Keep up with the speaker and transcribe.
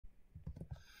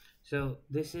So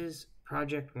this is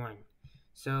project one.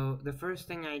 So the first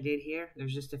thing I did here,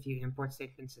 there's just a few import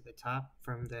statements at the top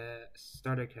from the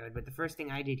starter code, but the first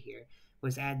thing I did here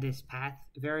was add this path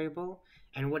variable,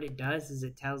 and what it does is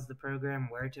it tells the program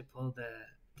where to pull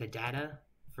the data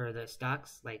for the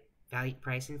stocks, like value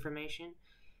price information,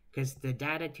 because the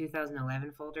data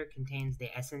 2011 folder contains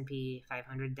the S&P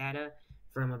 500 data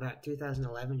from about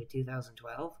 2011 to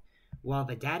 2012, while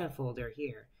the data folder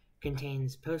here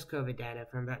contains post-COVID data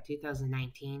from about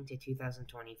 2019 to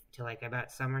 2020 to like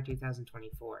about summer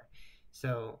 2024.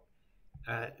 So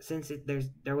since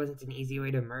there wasn't an easy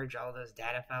way to merge all those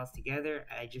data files together,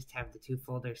 I just have the two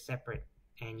folders separate,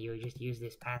 and you just use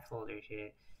this path folder to,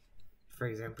 for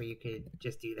example, you could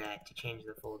just do that to change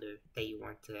the folder that you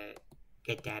want to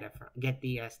get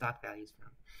the stock values from.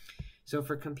 So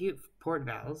for compute port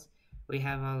vals, we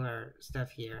have all our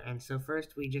stuff here, and so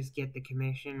first we just get the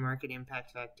commission, market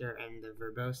impact factor, and the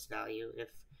verbose value.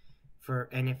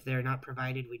 If they're not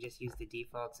provided, we just use the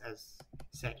defaults as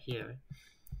set here.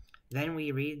 Then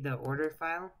we read the order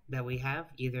file that we have,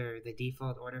 either the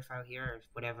default order file here or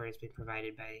whatever has been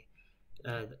provided by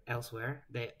elsewhere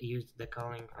that used the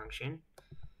calling function,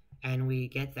 and we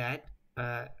get that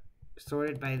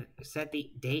sorted by set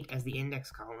the date as the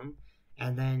index column,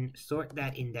 and then sort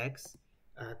that index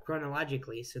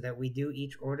chronologically so that we do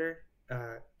each order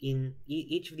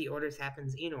each of the orders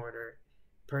happens in order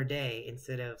per day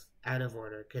instead of out of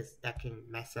order, because that can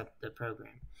mess up the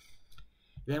program.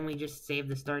 Then we just save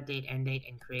the start date, end date,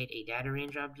 and create a data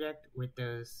range object with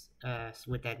those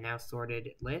with that now sorted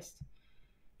list.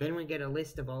 Then we get a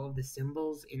list of all of the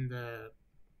symbols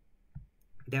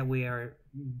that we are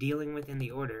dealing with in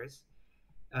the orders.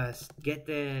 Get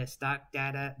the stock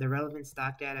data, the relevant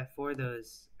stock data for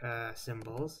those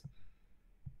symbols.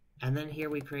 And then here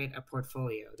we create a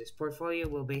portfolio. This portfolio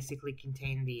will basically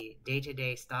contain the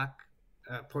day-to-day stock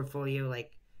portfolio,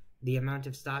 like the amount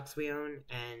of stocks we own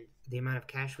and the amount of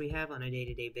cash we have on a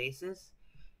day-to-day basis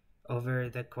over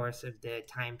the course of the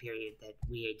time period that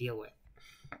we deal with.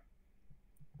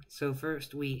 So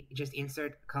first we just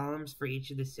insert columns for each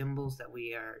of the symbols that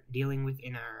we are dealing with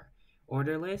in our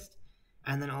order list,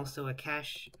 and then also a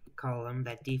cash column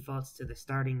that defaults to the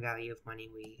starting value of money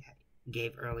we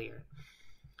gave earlier.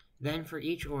 Then for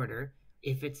each order,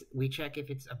 we check if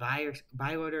it's a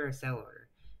buy order or sell order.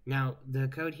 Now the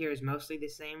code here is mostly the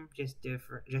same, just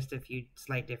a few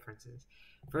slight differences.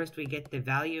 First, we get the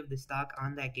value of the stock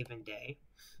on that given day,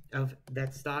 of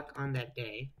that stock on that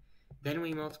day. Then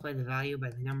we multiply the value by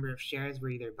the number of shares we're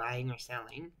either buying or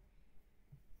selling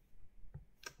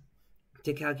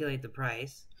to calculate the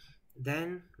price.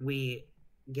 Then we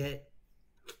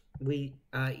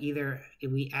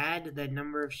add the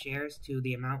number of shares to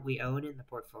the amount we own in the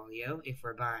portfolio if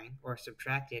we're buying, or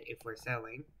subtract it if we're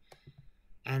selling.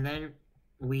 And then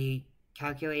we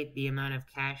calculate the amount of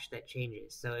cash that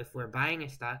changes. So if we're buying a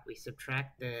stock, we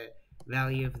subtract the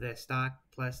value of the stock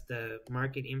plus the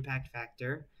market impact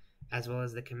factor, as well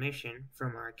as the commission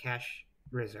from our cash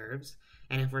reserves.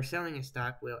 And if we're selling a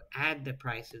stock, we'll add the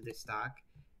price of the stock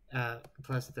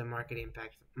plus the market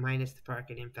impact minus the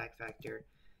market impact factor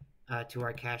to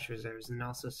our cash reserves, and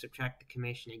also subtract the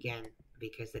commission again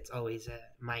because it's always a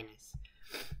minus.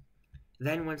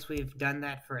 Then once we've done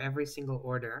that for every single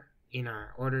order in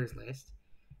our orders list,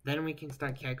 then we can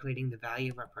start calculating the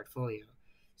value of our portfolio.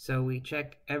 So we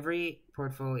check every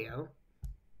portfolio,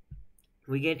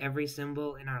 we get every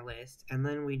symbol in our list, and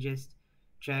then we just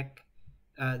check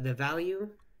the value.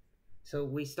 So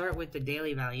we start with the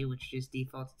daily value, which just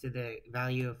defaults to the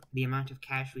value of the amount of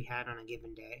cash we had on a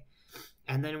given day.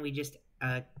 And then we just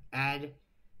add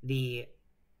the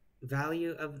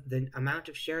value of the amount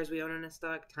of shares we own in a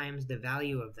stock times the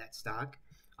value of that stock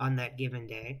on that given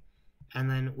day. And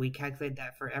then we calculate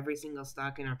that for every single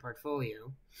stock in our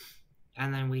portfolio.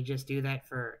 And then we just do that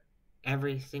for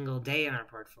every single day in our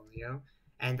portfolio.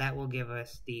 And that will give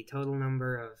us the total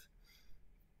number of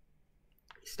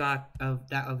stock of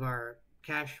our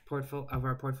cash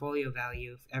portfolio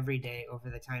value every day over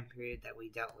the time period that we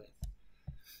dealt with.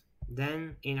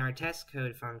 Then in our test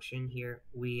code function here,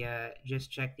 we just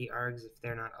check the args if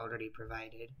they're not already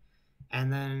provided.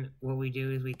 And then what we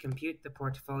do is we compute the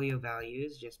portfolio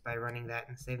values just by running that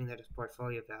and saving that as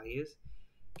portfolio values.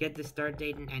 Get the start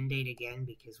date and end date again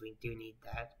because we do need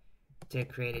that to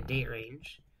create a date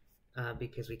range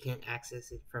because we can't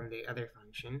access it from the other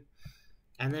function.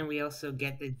 And then we also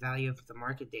get the value of the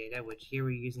market data, which here we're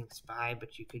using SPY,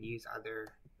 but you could use other,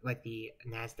 like the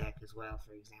NASDAQ as well,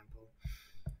 for example.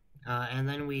 And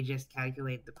then we just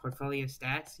calculate the portfolio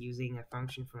stats using a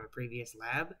function from a previous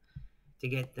lab to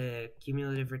get the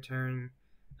cumulative return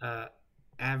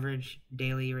average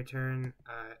daily return,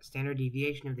 standard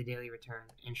deviation of the daily return,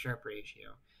 and Sharpe ratio.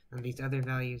 And these other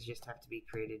values just have to be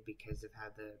created because of how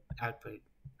the output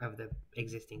of the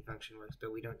existing function works,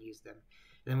 but we don't use them.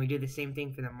 And then we do the same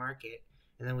thing for the market,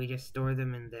 and then we just store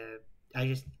them in the, I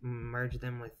just merge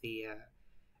them with the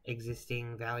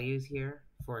existing values here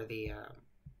for the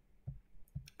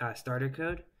starter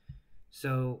code.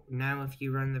 So now if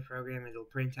you run the program, it'll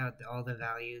print out all the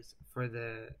values for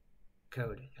the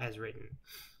code as written.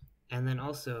 And then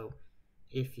also,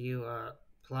 if you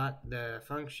plot the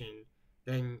function,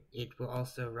 then it will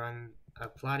also run a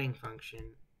plotting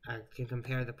function, can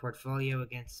compare the portfolio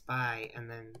against SPY, and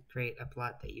then create a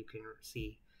plot that you can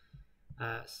see.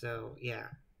 So yeah.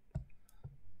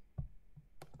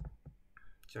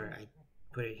 Sorry, I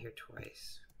put it here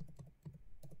twice.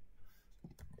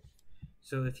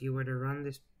 So if you were to run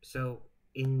this,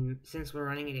 since we're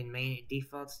running it in main, it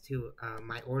defaults to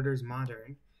my orders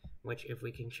modern, which if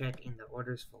we can check in the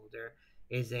orders folder,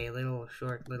 is a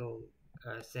short little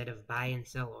set of buy and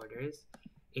sell orders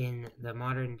in the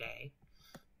modern day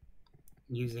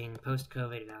using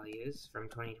post-COVID values from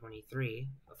 2023,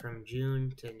 from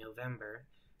June to November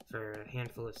for a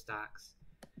handful of stocks.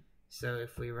 So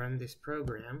if we run this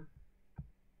program,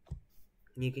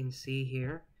 you can see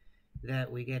here that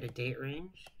we get a date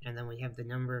range, and then we have the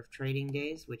number of trading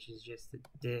days, which is just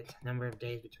the number of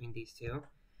days between these two.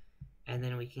 And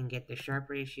then we can get the Sharpe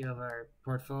ratio of our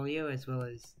portfolio as well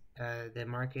as the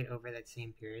market over that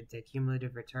same period, the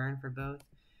cumulative return for both,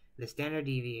 the standard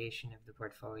deviation of the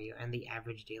portfolio, and the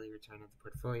average daily return of the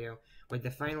portfolio, with the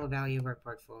final value of our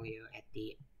portfolio at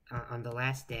the on the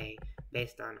last day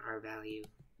based on our value,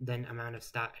 the amount of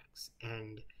stocks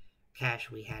and cash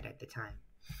we had at the time.